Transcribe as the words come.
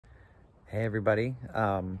Hey everybody,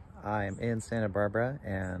 I'm in Santa Barbara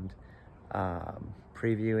and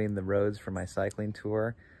previewing the roads for my cycling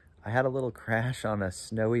tour. I had a little crash on a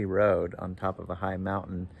snowy road on top of a high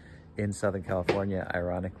mountain in Southern California,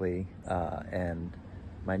 ironically, and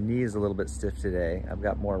my knee is a little bit stiff today. I've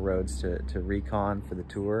got more roads to recon for the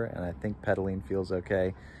tour, and I think pedaling feels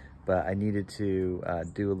okay, but I needed to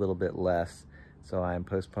do a little bit less, so I'm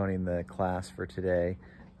postponing the class for today.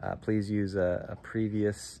 Please use a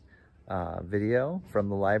previous video from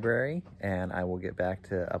the library, and I will get back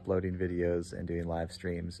to uploading videos and doing live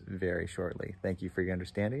streams very shortly. Thank you for your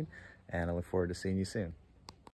understanding, and I look forward to seeing you soon.